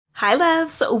Hi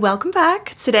loves, welcome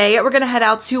back. Today we're gonna head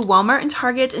out to Walmart and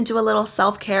Target and do a little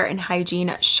self-care and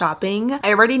hygiene shopping. I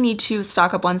already need to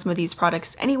stock up on some of these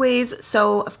products anyways,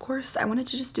 so of course I wanted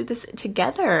to just do this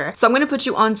together. So I'm gonna put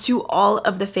you on to all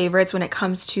of the favorites when it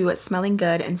comes to smelling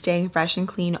good and staying fresh and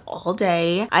clean all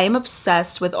day. I am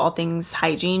obsessed with all things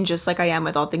hygiene, just like I am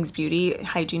with all things beauty.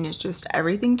 Hygiene is just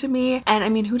everything to me. And I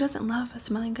mean, who doesn't love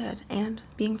smelling good and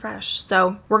being fresh?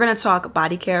 So we're gonna talk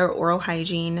body care, oral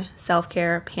hygiene,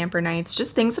 self-care, pamper nights,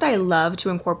 just things that I love to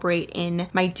incorporate in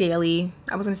my daily,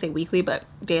 I was gonna say weekly, but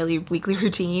daily, weekly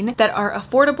routine that are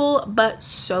affordable but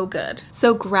so good.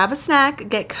 So grab a snack,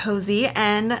 get cozy,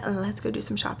 and let's go do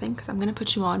some shopping because I'm gonna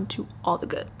put you on to all the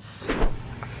goods.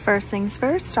 First things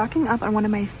first, stocking up on one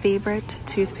of my favorite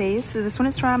toothpastes. So this one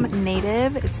is from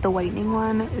Native. It's the whitening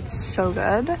one. It's so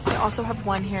good. I also have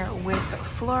one here with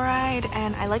fluoride,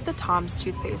 and I like the Tom's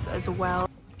toothpaste as well.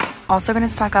 Also gonna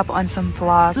stock up on some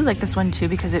floss. I like this one too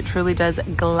because it truly does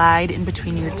glide in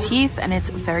between your teeth and it's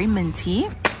very minty.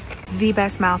 The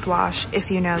best mouthwash,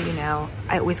 if you know, you know.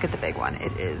 I always get the big one.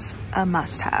 It is a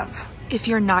must-have. If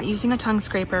you're not using a tongue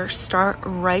scraper, start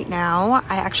right now.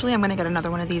 I actually am gonna get another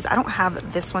one of these. I don't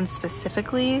have this one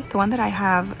specifically. The one that I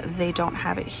have, they don't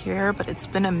have it here, but it's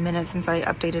been a minute since I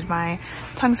updated my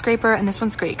tongue scraper, and this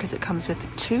one's great because it comes with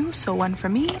two, so one for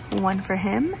me, one for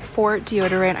him. For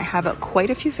deodorant, I have quite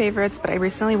a few favorites, but I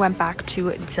recently went back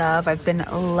to Dove. I've been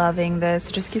loving this.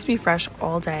 It just keeps me fresh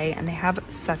all day, and they have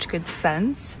such good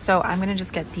scents. So I'm gonna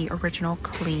just get the original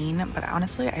clean, but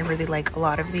honestly, I really like a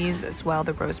lot of these as well.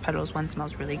 The rose petals one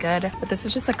smells really good, but this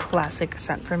is just a classic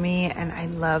scent for me, and I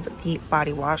love the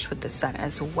body wash with this scent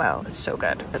as well. It's so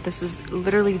good. But this is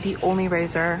literally the only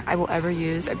razor I will ever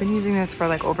use. I've been using this for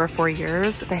like over 4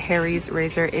 years. The Harry's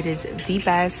razor, it is the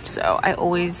best, so I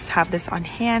always have this on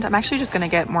hand. I'm actually just gonna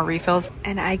get more refills,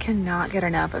 and I cannot get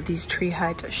enough of these Tree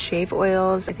Hut shave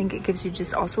oils. I think it gives you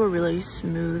just also a really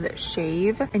smooth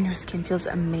shave, and your skin feels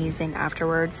amazing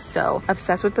afterwards. So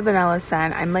obsessed with the vanilla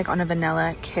scent. I'm like on a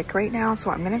vanilla kick right now, so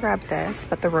I'm gonna grab this,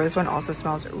 but the rose one also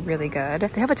smells really good.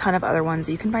 They have a ton of other ones.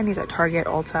 You can find these at Target,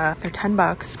 Ulta. They're 10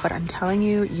 bucks, but I'm telling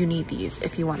you, you need these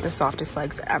if you want the softest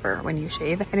legs ever when you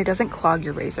shave, and it doesn't clog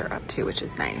your razor up too, which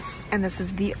is nice. And this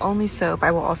is the only soap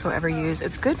I will also ever use.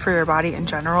 It's good for your body in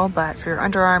general, but for your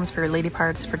underarms, for your lady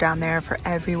parts, for down there, for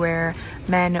everywhere,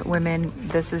 men, women,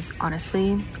 this is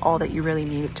honestly all that you really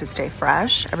need to stay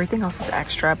fresh. Everything else is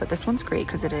extra, but this one's great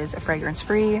because it is fragrance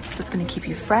free, so it's going to keep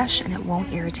you fresh and it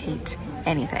won't irritate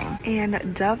anything.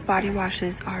 And Dove body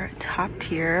washes are top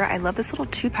tier. I love this little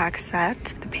 2-pack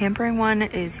set. The pampering one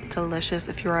is delicious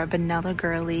if you're a vanilla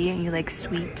girly and you like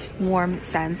sweet, warm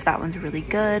scents. That one's really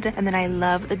good. And then I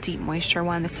love the deep moisture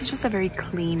one. This is just a very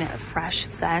clean, fresh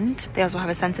scent. They also have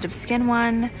a sensitive skin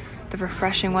one. The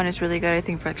refreshing one is really good, I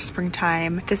think, for like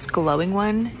springtime. This glowing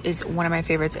one is one of my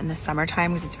favorites in the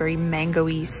summertime because it's very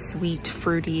mango-y, sweet,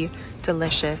 fruity,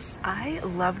 delicious. I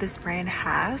love this brand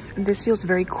Hask. This feels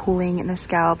very cooling in the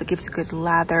scalp. It gives a good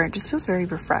lather. It just feels very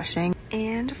refreshing.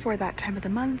 And for that time of the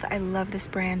month, I love this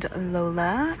brand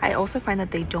Lola. I also find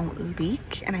that they don't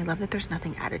leak, and I love that there's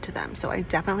nothing added to them. So I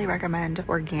definitely recommend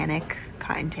organic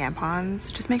cotton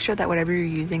tampons. Just make sure that whatever you're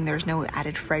using, there's no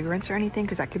added fragrance or anything,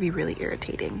 because that could be really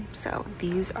irritating. So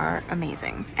these are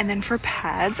amazing. And then for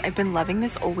pads, I've been loving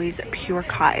this Always Pure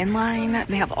Cotton line.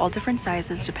 They have all different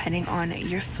sizes depending on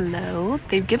your flow.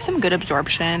 They give some good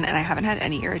absorption, and I haven't had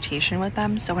any irritation with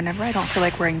them. So whenever I don't feel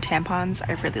like wearing tampons,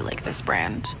 I really like this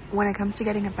brand. When it comes to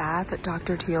getting a bath,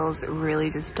 Dr. Teal's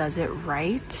really just does it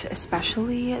right,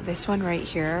 especially this one right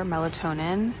here,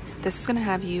 Melatonin. This is gonna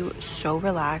have you so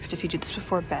relaxed if you do this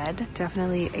before bed.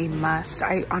 Definitely a must.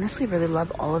 I honestly really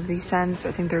love all of these scents.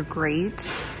 I think they're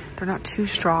great. They're not too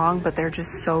strong, but they're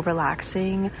just so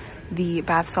relaxing. The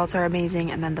bath salts are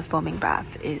amazing, and then the foaming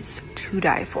bath is to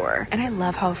die for. And I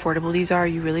love how affordable these are.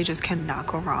 You really just cannot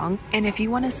go wrong. And if you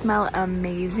want to smell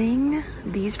amazing,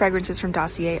 these fragrances from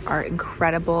Dossier are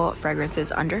incredible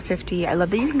fragrances under 50. I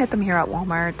love that you can get them here at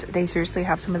Walmart. They seriously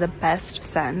have some of the best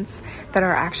scents that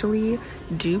are actually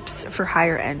dupes for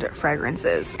higher end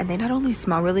fragrances. And they not only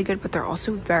smell really good, but they're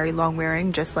also very long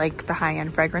wearing, just like the high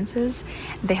end fragrances.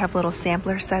 They have little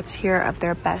sampler sets here of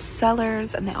their best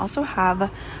sellers, and they also have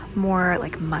more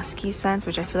like musky scents,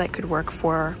 which I feel like could work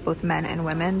for both men and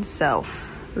women. So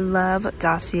love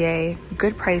Dossier,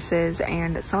 good prices,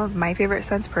 and some of my favorite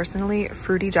scents personally,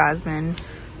 Fruity Jasmine,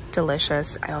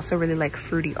 delicious. I also really like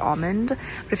Fruity Almond,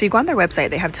 but if you go on their website,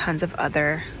 they have tons of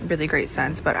other really great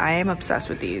scents, but I am obsessed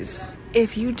with these.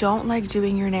 If you don't like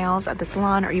doing your nails at the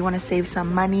salon or you want to save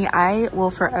some money, I will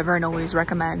forever and always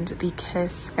recommend the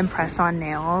Kiss Impress-On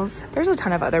nails. There's a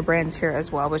ton of other brands here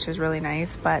as well, which is really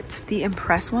nice, but the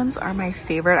Impress ones are my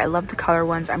favorite. I love the color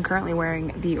ones. I'm currently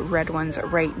wearing the red ones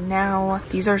right now.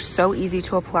 These are so easy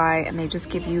to apply and they just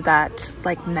give you that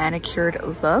like manicured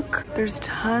look. There's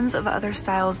tons of other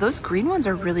styles. Those green ones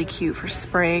are really cute for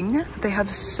spring. They have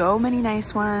so many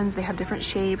nice ones. They have different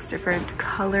shapes, different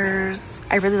colors.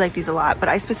 I really like these a lot. But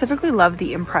I specifically love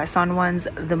the Impress-On ones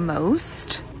the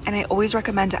most. And I always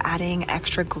recommend adding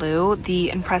extra glue.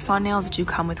 The Impress-On nails do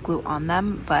come with glue on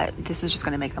them, but this is just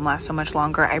going to make them last so much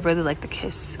longer. I really like the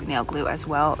Kiss nail glue as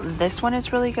well. This one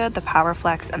is really good, the Power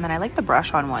Flex, and then I like the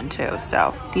brush-on one too.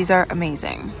 So these are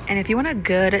amazing. And if you want a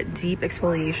good deep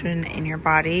exfoliation in your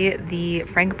body, the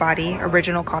Frank Body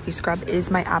Original Coffee Scrub is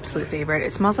my absolute favorite.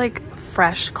 It smells like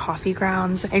fresh coffee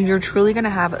grounds, and you're truly going to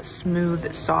have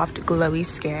smooth, soft, glowy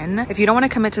skin. If you don't want to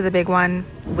commit to the big one,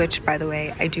 which by the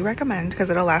way, I do recommend because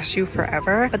it'll last you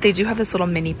forever, but they do have this little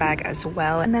mini bag as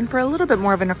well. And then for a little bit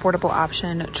more of an affordable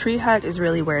option, Tree Hut is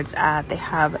really where it's at. They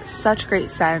have such great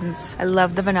scents. I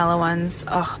love the vanilla ones.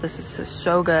 Oh, this is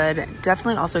so good.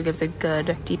 Definitely also gives a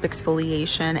good deep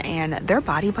exfoliation, and their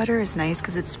body butter is nice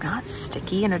because it's not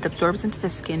sticky and it absorbs into the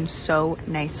skin so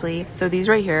nicely. So these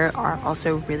right here are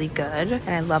also really good, and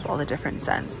I love all the different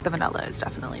scents. The vanilla is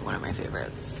definitely one of my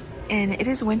favorites. And it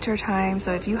is winter time,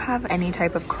 so if you have any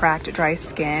type of cracked dry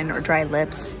skin or dry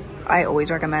lips, I always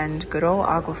recommend good old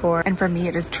Aquaphor. And for me,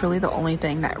 it is truly the only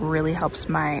thing that really helps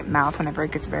my mouth whenever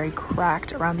it gets very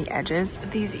cracked around the edges.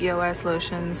 These EOS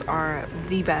lotions are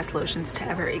the best lotions to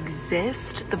ever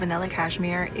exist. The Vanilla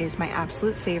Cashmere is my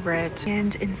absolute favorite.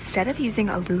 And instead of using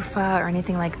a loofah or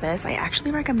anything like this, I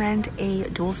actually recommend a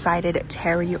dual-sided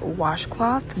terry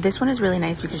washcloth. This one is really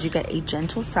nice because you get a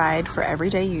gentle side for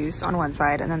everyday use on one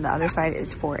side, and then the other side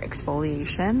is for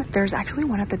exfoliation. There's actually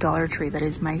one at the Dollar Tree that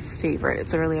is my favorite.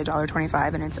 It's literally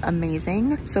 $1.25 and it's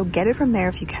amazing. So get it from there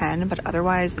if you can, but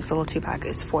otherwise this little 2-pack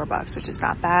is $4, which is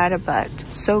not bad, but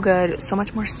so good. So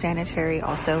much more sanitary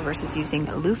also versus using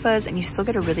loofahs, and you still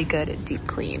get a really good deep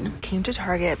clean. Came to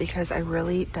Target because I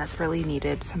really desperately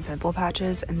needed some pimple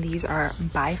patches, and these are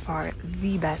by far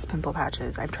the best pimple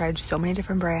patches. I've tried so many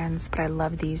different brands, but I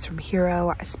love these from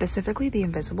Hero, specifically the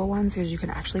invisible ones, because you can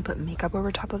actually put makeup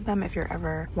over top of them if you're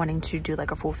ever wanting to do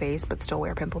like a full face but still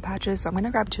wear pimple patches. So I'm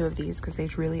gonna grab 2 of these because they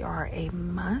really are a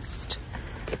must.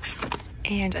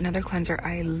 And another cleanser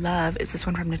I love is this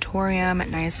one from Naturium,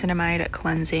 Niacinamide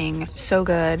Cleansing. So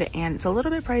good, and it's a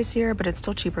little bit pricier, but it's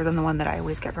still cheaper than the one that I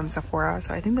always get from Sephora.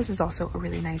 So I think this is also a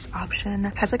really nice option.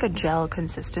 Has like a gel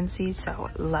consistency, so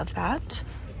love that.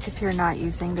 If you're not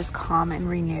using this Calm and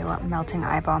Renew Melting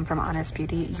Eye Balm from Honest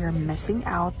Beauty, you're missing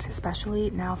out, especially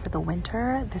now for the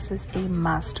winter. This is a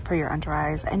must for your under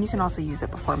eyes, and you can also use it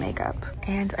before makeup.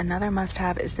 And another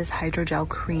must-have is this Hydrogel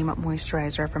Cream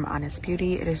Moisturizer from Honest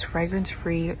Beauty. It is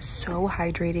fragrance-free, so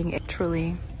hydrating. It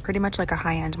truly pretty much like a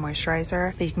high-end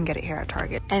moisturizer, but you can get it here at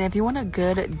Target. And if you want a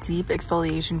good deep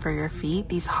exfoliation for your feet,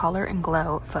 these Holler and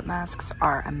Glow foot masks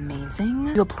are amazing.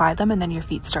 You apply them and then your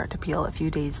feet start to peel a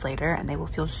few days later, and they will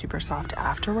feel super soft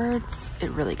afterwards. It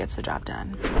really gets the job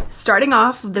done. Starting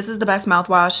off, this is the best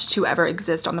mouthwash to ever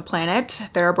exist on the planet.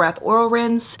 TheraBreath Oral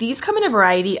Rinse. These come in a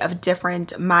variety of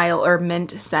different mild or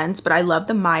mint scents, but I love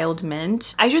the mild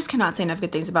mint. I just cannot say enough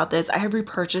good things about this. I have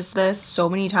repurchased this so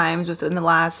many times within the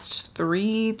last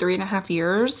 3.5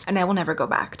 years, and I will never go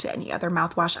back to any other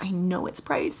mouthwash. I know it's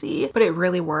pricey, but it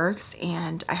really works,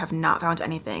 and I have not found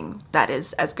anything that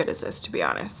is as good as this, to be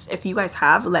honest. If you guys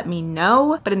have, let me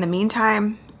know, but in the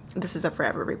meantime, this is a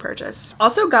forever repurchase.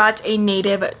 Also got a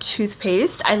Native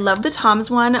toothpaste. I love the Tom's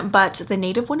one, but the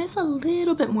Native one is a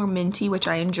little bit more minty, which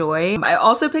I enjoy. I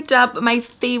also picked up my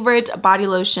favorite body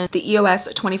lotion, the EOS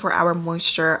 24-Hour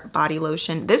Moisture Body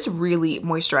Lotion. This really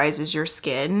moisturizes your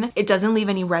skin. It doesn't leave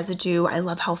any residue. I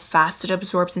love how fast it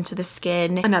absorbs into the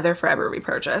skin. Another forever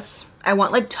repurchase. I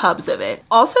want like tubs of it.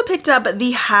 Also picked up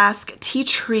the Hask Tea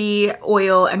Tree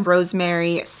Oil and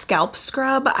Rosemary Scalp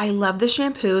Scrub. I love the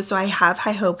shampoo, so I have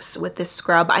high hopes with this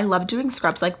scrub. I love doing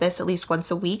scrubs like this at least once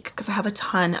a week because I have a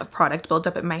ton of product built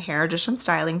up in my hair just from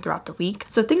styling throughout the week.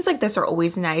 So things like this are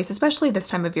always nice, especially this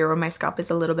time of year when my scalp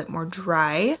is a little bit more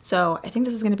dry. So I think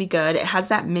this is gonna be good. It has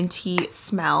that minty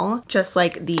smell, just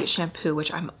like the shampoo,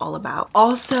 which I'm all about.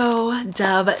 Also,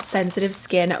 Dove Sensitive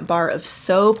Skin Bar of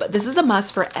Soap. This is a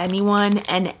must for anyone anyone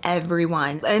and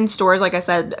everyone. In stores, like I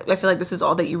said, I feel like this is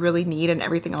all that you really need and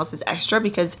everything else is extra,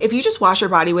 because if you just wash your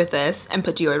body with this and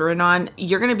put deodorant on,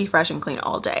 you're gonna be fresh and clean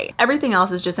all day. Everything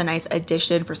else is just a nice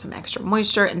addition for some extra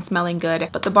moisture and smelling good,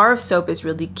 but the bar of soap is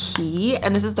really key,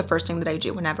 and this is the first thing that I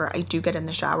do whenever I do get in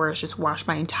the shower, is just wash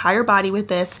my entire body with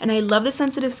this. And I love the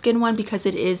sensitive skin one because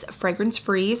it is fragrance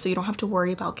free, so you don't have to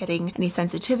worry about getting any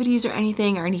sensitivities or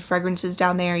anything or any fragrances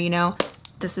down there, you know.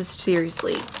 This is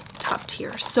seriously top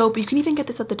tier soap. You can even get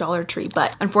this at the Dollar Tree,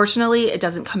 but unfortunately it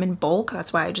doesn't come in bulk.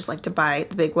 That's why I just like to buy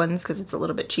the big ones, because it's a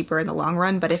little bit cheaper in the long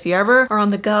run. But if you ever are on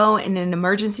the go in an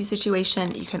emergency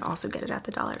situation, you can also get it at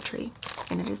the Dollar Tree,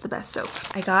 and it is the best soap.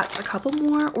 I got a couple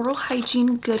more oral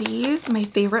hygiene goodies. My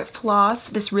favorite floss.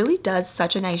 This really does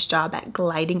such a nice job at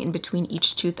gliding in between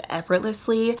each tooth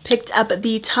effortlessly. Picked up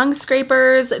the tongue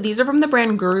scrapers. These are from the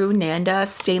brand Guru Nanda,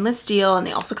 stainless steel, and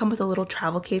they also come with a little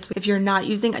travel case. If you're not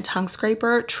using a tongue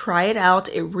scraper, try it out.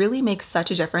 It really makes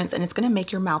such a difference, and it's gonna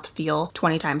make your mouth feel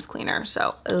 20 times cleaner.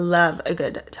 So I love a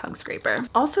good tongue scraper.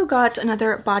 Also got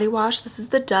another body wash. This is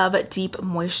the Dove Deep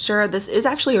Moisture. This is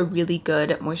actually a really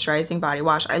good moisturizing body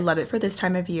wash. I love it for this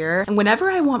time of year. And whenever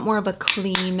I want more of a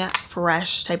clean,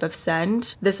 fresh type of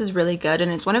scent, this is really good.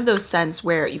 And it's one of those scents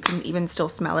where you can even still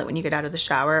smell it when you get out of the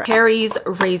shower. Harry's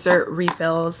razor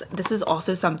refills. This is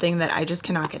also something that I just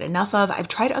cannot get enough of. I've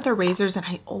tried other razors and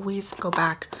I always go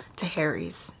back to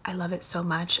Harry's. I love it so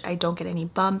much. I don't get any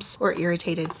bumps or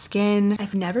irritated skin.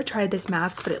 I've never tried this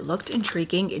mask, but it looked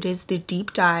intriguing. It is the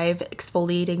Deep Dive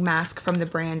Exfoliating Mask from the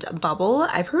brand Bubble.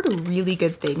 I've heard really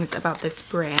good things about this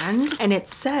brand, and it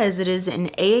says it is an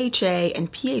AHA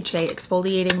and PHA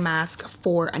exfoliating mask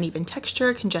for uneven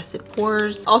texture, congested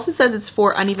pores. Also says it's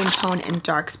for uneven tone and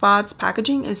dark spots.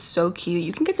 Packaging is so cute.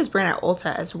 You can get this brand at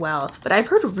Ulta as well, but I've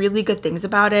heard really good things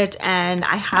about it, and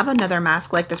I have another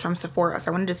mask like this from Sephora,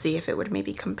 so I wanted to see if it would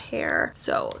maybe compare.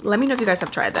 So let me know if you guys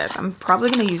have tried this. I'm probably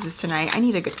gonna use this tonight. I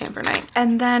need a good pamper night.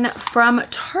 And then from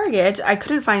Target, I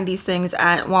couldn't find these things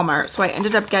at Walmart, so I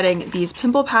ended up getting these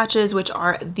pimple patches, which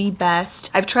are the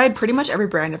best. I've tried pretty much every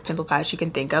brand of pimple patch you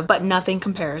can think of, but nothing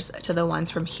compares to the ones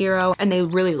from Hero, and they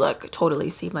really look totally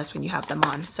seamless when you have them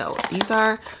on. So these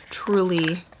are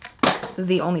truly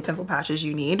the only pimple patches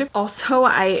you need. Also,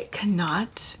 I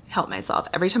cannot help myself.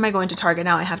 Every time I go into Target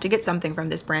now, I have to get something from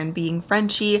this brand, being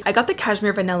Frenchie. I got the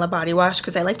Cashmere Vanilla Body Wash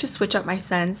because I like to switch up my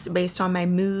scents based on my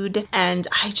mood, and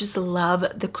I just love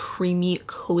the creamy,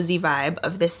 cozy vibe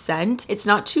of this scent. It's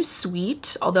not too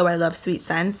sweet, although I love sweet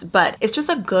scents, but it's just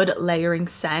a good layering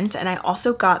scent. And I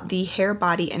also got the Hair,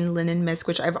 Body, and Linen Mist,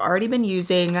 which I've already been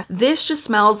using. This just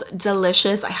smells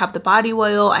delicious. I have the body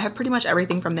oil. I have pretty much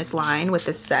everything from this line with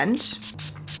this scent.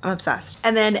 I'm obsessed.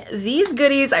 And then these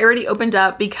goodies I already opened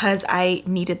up because I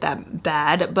needed them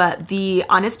bad, but the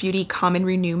Honest Beauty Calm and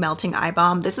Renew Melting Eye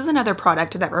Balm. This is another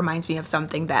product that reminds me of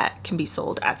something that can be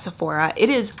sold at Sephora. It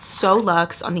is so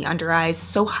luxe on the under eyes,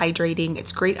 so hydrating.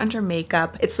 It's great under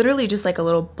makeup. It's literally just like a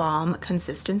little balm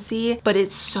consistency, but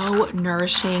it's so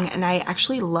nourishing, and I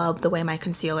actually love the way my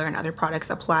concealer and other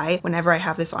products apply whenever I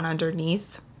have this on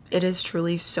underneath. It is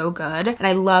truly so good. And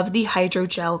I love the Hydro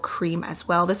Gel Cream as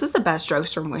well. This is the best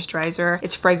drugstore moisturizer.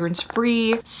 It's fragrance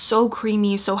free, so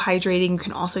creamy, so hydrating. You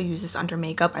can also use this under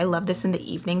makeup. I love this in the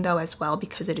evening though as well,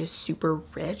 because it is super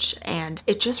rich and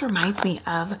it just reminds me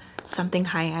of something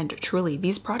high-end. Truly,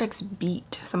 these products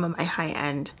beat some of my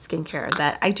high-end skincare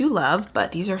that I do love,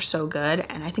 but these are so good,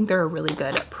 and I think they're a really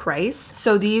good price.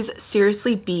 So these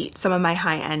seriously beat some of my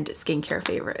high-end skincare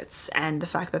favorites, and the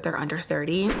fact that they're under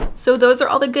 30. So those are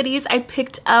all the goodies I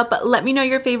picked up. Let me know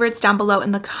your favorites down below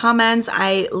in the comments.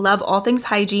 I love all things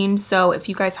hygiene, so if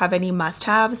you guys have any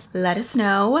must-haves, let us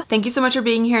know. Thank you so much for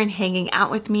being here and hanging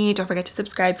out with me. Don't forget to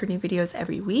subscribe for new videos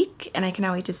every week, and I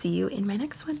cannot wait to see you in my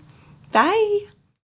next one. Bye!